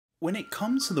When it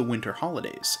comes to the winter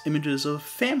holidays, images of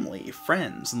family,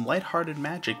 friends, and lighthearted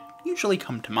magic usually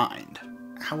come to mind.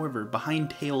 However,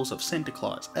 behind tales of Santa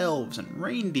Claus, elves, and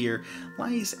reindeer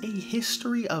lies a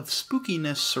history of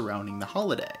spookiness surrounding the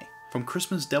holiday. From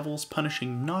Christmas devils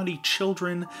punishing naughty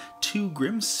children to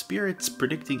grim spirits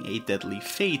predicting a deadly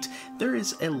fate, there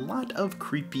is a lot of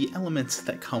creepy elements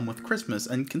that come with Christmas,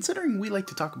 and considering we like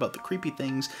to talk about the creepy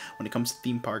things when it comes to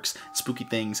theme parks, spooky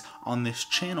things on this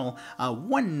channel,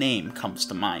 one name comes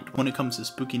to mind when it comes to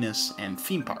spookiness and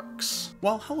theme parks.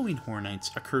 While Halloween Horror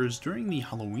Nights occurs during the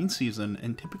Halloween season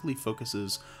and typically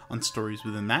focuses on stories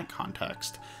within that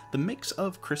context, the mix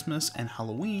of Christmas and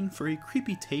Halloween for a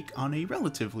creepy take on a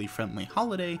relatively friendly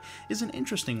holiday is an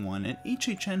interesting one, and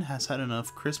HHN has had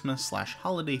enough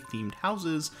Christmas/holiday themed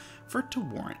houses for it to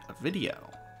warrant a video.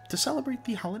 To celebrate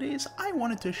the holidays, I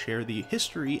wanted to share the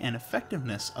history and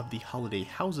effectiveness of the holiday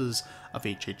houses of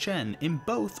HHN in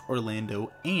both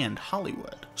Orlando and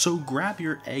Hollywood. So grab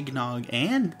your eggnog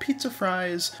and pizza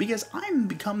fries, because I'm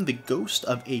become the ghost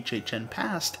of HHN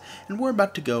past, and we're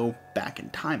about to go back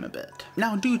in time a bit.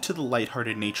 Now, due to the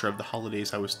lighthearted nature of the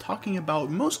holidays I was talking about,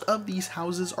 most of these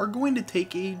houses are going to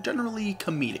take a generally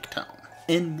comedic tone.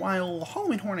 And while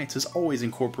Halloween Horror Nights has always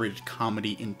incorporated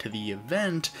comedy into the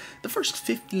event, the first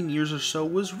 15 years or so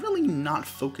was really not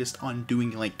focused on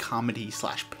doing like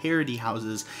comedy/parody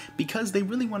houses, because they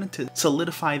really wanted to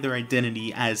solidify their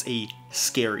identity as a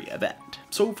scary event.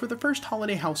 So for the first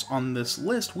holiday house on this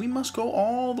list, we must go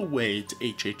all the way to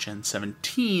HHN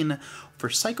 17 for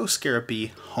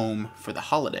Psychoscarapy Home for the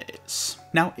Holidays.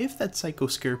 Now, if that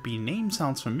Psychoscarapy name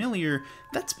sounds familiar,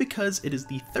 that's because it is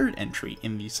the third entry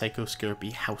in the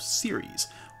Psychoscarapy house series,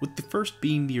 with the first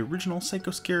being the original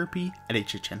Psychoscarapy at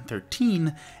HHN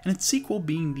 13, and its sequel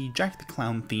being the Jack the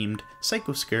Clown themed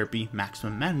Psychoscarapy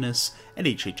Maximum Madness at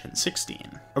HHN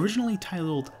 16. Originally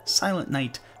titled Silent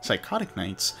Night, Psychotic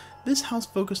Nights, this house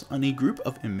focused on a group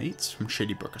of inmates from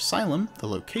Shady Brook Asylum, the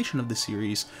location of the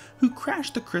series, who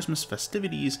crashed the Christmas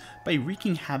festivities by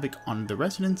wreaking havoc on the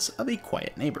residents of a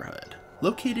quiet neighborhood.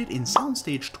 Located in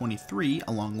Soundstage 23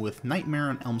 along with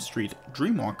Nightmare on Elm Street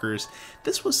Dreamwalkers,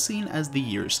 this was seen as the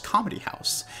year's comedy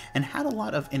house, and had a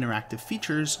lot of interactive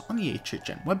features on the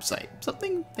HHN website,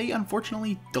 something they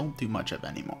unfortunately don't do much of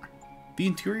anymore. The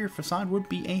interior facade would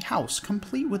be a house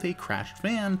complete with a crashed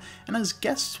van, and as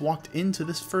guests walked into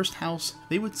this first house,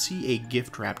 they would see a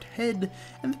gift-wrapped head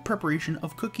and the preparation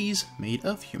of cookies made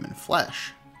of human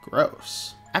flesh.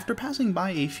 Gross. After passing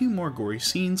by a few more gory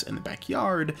scenes in the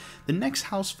backyard, the next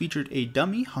house featured a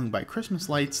dummy hung by Christmas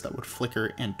lights that would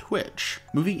flicker and twitch.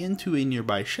 Moving into a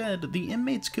nearby shed, the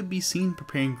inmates could be seen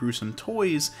preparing gruesome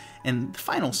toys, and the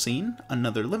final scene,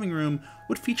 another living room,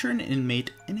 would feature an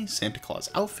inmate in a Santa Claus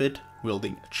outfit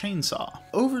wielding a chainsaw.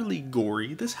 Overly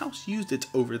gory, this house used its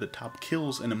over-the-top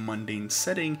kills in a mundane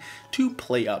setting to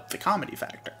play up the comedy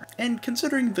factor. And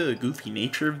considering the goofy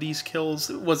nature of these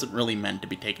kills, it wasn't really meant to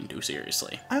be taken too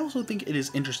seriously. I also think it is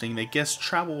interesting that guests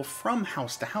travel from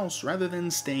house to house rather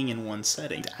than staying in one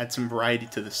setting, to add some variety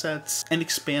to the sets and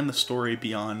expand the story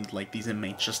beyond like these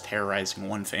inmates just terrorizing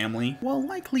one family. While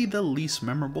likely the least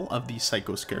memorable of the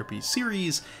Psychoscarapy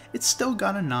series, it still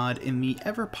got a nod in the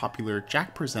ever-popular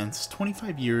Jack Presents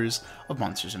 25 Years of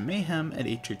Monsters and Mayhem at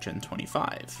HHN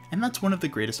 25, and that's one of the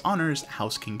greatest honors a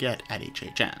house can get at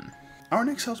HHN. Our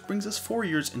next house brings us 4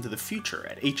 years into the future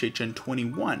at HHN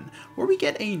 21, where we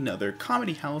get another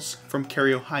comedy house from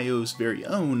Cary, Ohio's very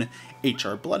own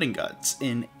HR Blood and Guts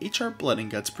in HR Blood and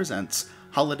Guts Presents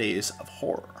Holidays of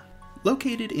Horror.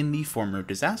 Located in the former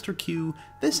Disaster Queue,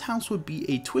 this house would be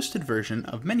a twisted version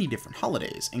of many different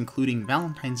holidays, including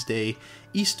Valentine's Day,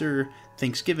 Easter,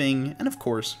 Thanksgiving, and of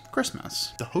course,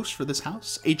 Christmas. The host for this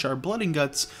house, HR Blood and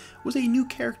Guts, was a new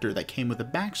character that came with a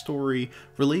backstory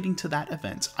relating to that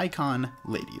event's icon,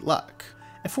 Lady Luck.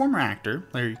 A former actor,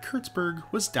 Larry Kurtzberg,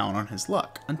 was down on his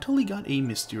luck until he got a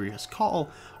mysterious call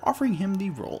offering him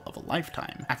the role of a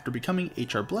lifetime. After becoming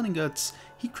HR Blood and Guts,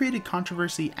 he created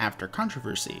controversy after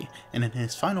controversy, and in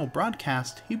his final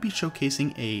broadcast, he'd be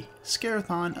showcasing a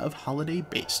scare-a-thon of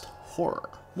holiday-based horror.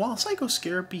 While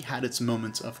Psychoscarapy had its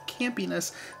moments of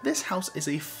campiness, this house is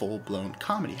a full-blown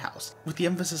comedy house, with the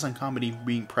emphasis on comedy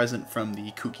being present from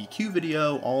the Kooky Q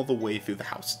video all the way through the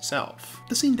house itself.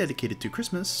 The scene dedicated to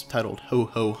Christmas, titled Ho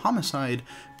Ho Homicide,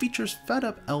 features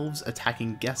fed-up elves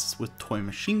attacking guests with toy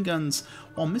machine guns,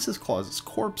 while Mrs. Claus's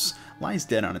corpse lies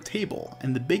dead on a table,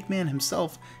 and the big man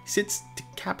himself sits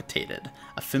decapitated,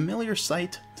 a familiar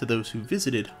sight to those who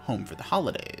visited Home for the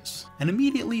Holidays. And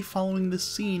immediately following this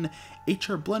scene,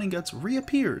 HR Blood and Guts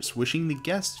reappears, wishing the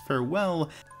guests farewell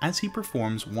as he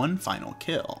performs one final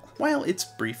kill. While it's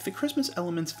brief, the Christmas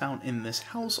elements found in this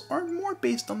house are more more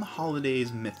based on the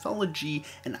holiday's mythology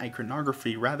and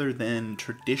iconography rather than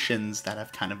traditions that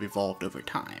have kind of evolved over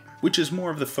time, which is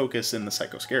more of the focus in the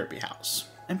Psychoscarapy house.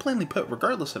 And plainly put,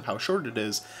 regardless of how short it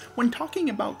is, when talking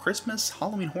about Christmas,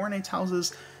 Halloween Horror Nights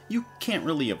houses, you can't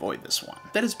really avoid this one.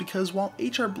 That is because while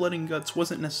HR Blood and Guts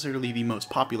wasn't necessarily the most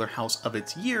popular house of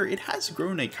its year, it has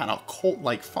grown a kind of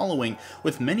cult-like following,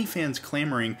 with many fans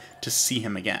clamoring to see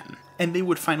him again. And they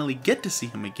would finally get to see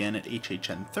him again at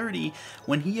HHN 30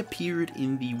 when he appeared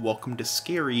in the Welcome to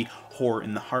Scary Horror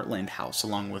in the Heartland house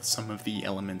along with some of the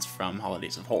elements from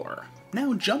Holidays of Horror.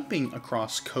 Now jumping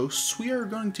across coasts, we are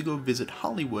going to go visit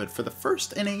Hollywood for the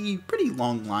first in a pretty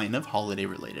long line of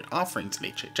holiday-related offerings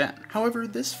at HHN. However,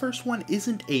 this first one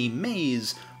isn't a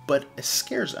maze, but a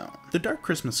scare zone. The Dark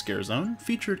Christmas Scare Zone,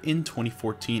 featured in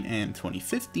 2014 and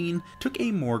 2015, took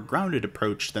a more grounded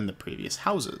approach than the previous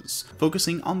houses,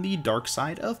 focusing on the dark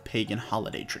side of pagan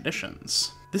holiday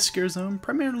traditions. This scare zone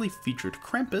primarily featured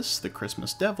Krampus, the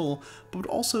Christmas devil, but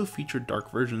also featured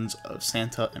dark versions of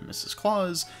Santa and Mrs.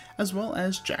 Claus, as well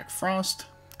as Jack Frost,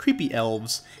 creepy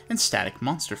elves, and static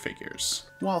monster figures.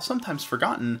 While sometimes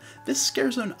forgotten, this scare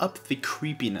zone upped the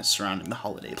creepiness surrounding the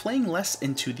holiday, playing less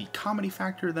into the comedy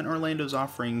factor than Orlando's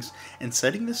offerings, and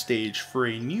setting the stage for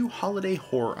a new holiday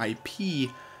horror IP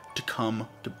to come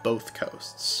to both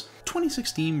coasts.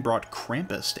 2016 brought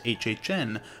Krampus to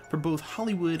HHN for both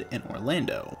Hollywood and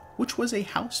Orlando, which was a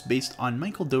house based on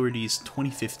Michael Dougherty's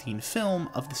 2015 film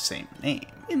of the same name.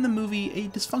 In the movie, a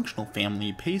dysfunctional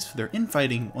family pays for their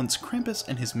infighting once Krampus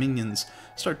and his minions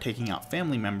start taking out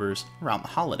family members around the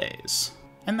holidays.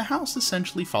 And the house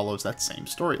essentially follows that same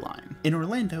storyline. In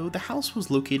Orlando, the house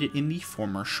was located in the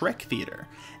former Shrek Theater,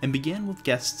 and began with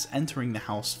guests entering the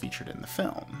house featured in the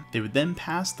film. They would then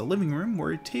pass the living room where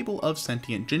a table of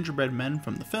sentient gingerbread men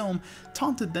from the film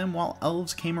taunted them while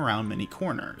elves came around many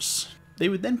corners. They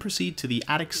would then proceed to the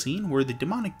attic scene where the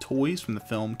demonic toys from the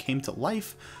film came to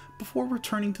life before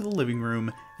returning to the living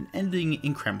room and ending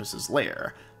in Krampus's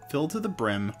lair, filled to the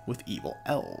brim with evil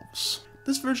elves.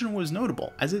 This version was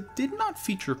notable, as it did not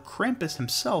feature Krampus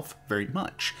himself very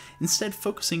much, instead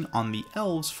focusing on the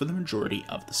elves for the majority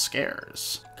of the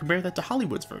scares. Compare that to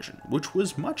Hollywood's version, which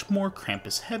was much more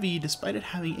Krampus heavy despite it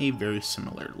having a very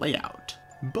similar layout.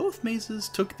 Both mazes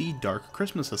took the dark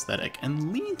Christmas aesthetic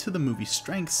and leaned to the movie's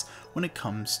strengths when it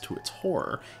comes to its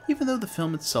horror, even though the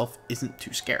film itself isn't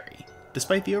too scary.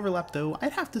 Despite the overlap though,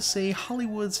 I'd have to say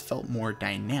Hollywood's felt more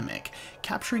dynamic,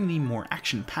 capturing the more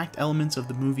action-packed elements of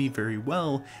the movie very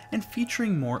well, and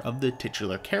featuring more of the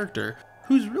titular character,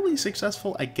 who's really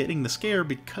successful at getting the scare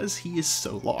because he is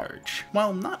so large.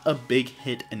 While not a big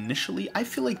hit initially, I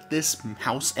feel like this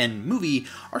house and movie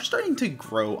are starting to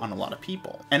grow on a lot of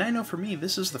people. And I know for me,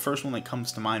 this is the first one that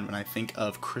comes to mind when I think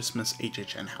of Christmas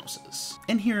HHN houses.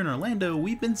 And here in Orlando,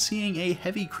 we've been seeing a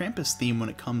heavy Krampus theme when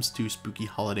it comes to spooky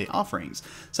holiday offerings,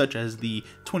 such as the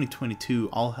 2022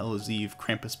 All Hallows Eve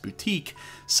Krampus Boutique,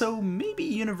 so maybe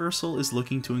Universal is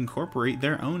looking to incorporate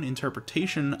their own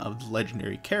interpretation of the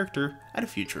legendary character at a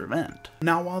future event.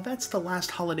 Now, while that's the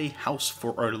last holiday house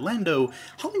for Orlando,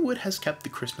 Hollywood has kept the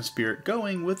Christmas spirit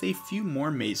going with a few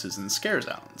more mazes and scare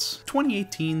zones.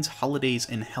 2018's Holidays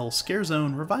in Hell Scare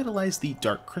Zone revitalized the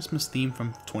dark Christmas theme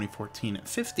from 2014 and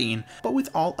 15, but with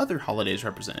all other holidays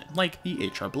represented, like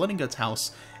the HR Blood and Guts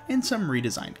house, and some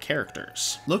redesigned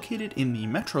characters. Located in the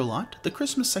Metro lot, the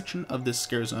Christmas section of this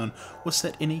scare zone was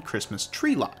set in a Christmas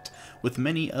tree lot, with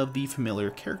many of the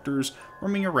familiar characters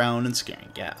roaming around and scaring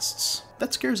guests.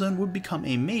 That scare zone would become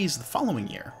a maze the following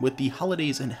year, with the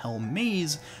Holidays in Hell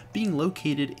maze being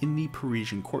located in the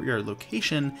Parisian Courtyard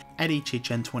location at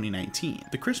HHN 2019.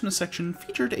 The Christmas section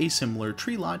featured a similar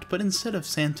tree lot, but instead of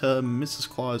Santa, Mrs.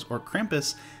 Claus, or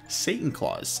Krampus, Satan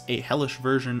Claus, a hellish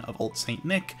version of Old Saint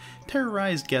Nick,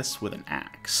 terrorized guests with an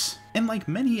axe. And like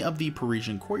many of the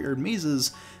Parisian Courtyard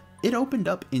mazes, it opened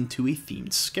up into a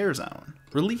themed scare zone,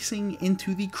 releasing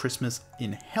into the Christmas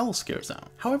in Hell scare zone.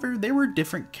 However, there were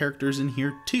different characters in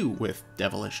here too, with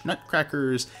devilish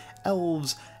nutcrackers,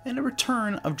 elves, and a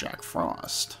return of Jack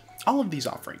Frost. All of these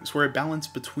offerings were a balance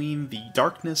between the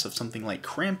darkness of something like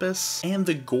Krampus and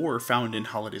the gore found in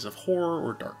Holidays of Horror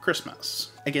or Dark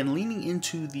Christmas. Again, leaning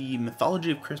into the mythology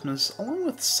of Christmas along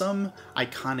with some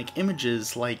iconic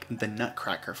images like the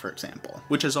Nutcracker, for example,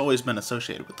 which has always been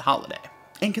associated with the holiday.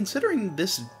 And considering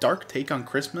this dark take on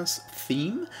Christmas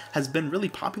theme has been really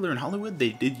popular in Hollywood, they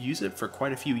did use it for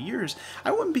quite a few years, I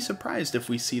wouldn't be surprised if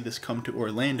we see this come to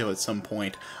Orlando at some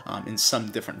point in some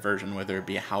different version, whether it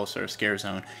be a house or a scare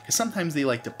zone, because sometimes they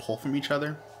like to pull from each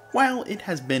other. While it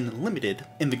has been limited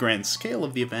in the grand scale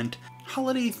of the event,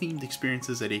 holiday-themed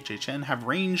experiences at HHN have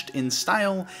ranged in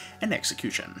style and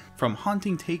execution. From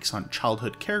haunting takes on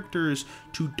childhood characters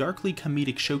to darkly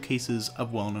comedic showcases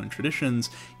of well-known traditions,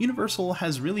 Universal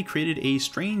has really created a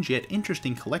strange yet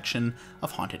interesting collection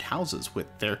of haunted houses with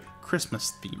their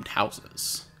Christmas-themed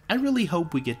houses. I really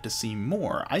hope we get to see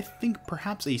more. I think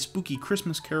perhaps a spooky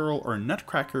Christmas Carol or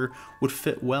Nutcracker would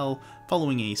fit well,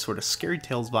 following a sort of Scary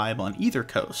Tales vibe on either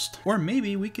coast. Or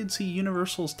maybe we could see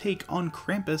Universal's take on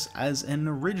Krampus as an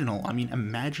original. I mean,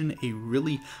 imagine a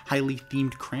really highly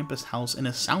themed Krampus house in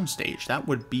a soundstage. That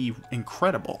would be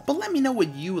incredible. But let me know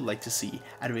what you would like to see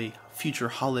out of a future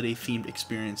holiday-themed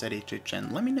experience at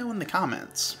HHN. Let me know in the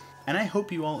comments. And I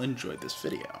hope you all enjoyed this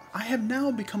video. I have now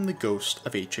become the ghost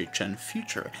of HHN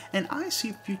Future, and I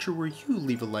see a future where you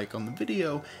leave a like on the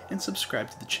video and subscribe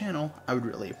to the channel. I would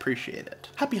really appreciate it.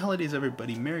 Happy holidays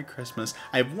everybody, Merry Christmas.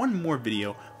 I have one more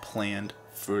video planned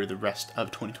for the rest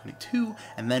of 2022,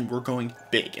 and then we're going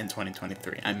big in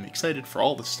 2023. I'm excited for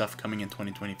all the stuff coming in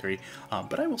 2023,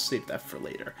 but I will save that for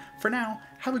later. For now,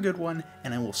 have a good one,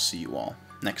 and I will see you all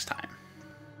next time.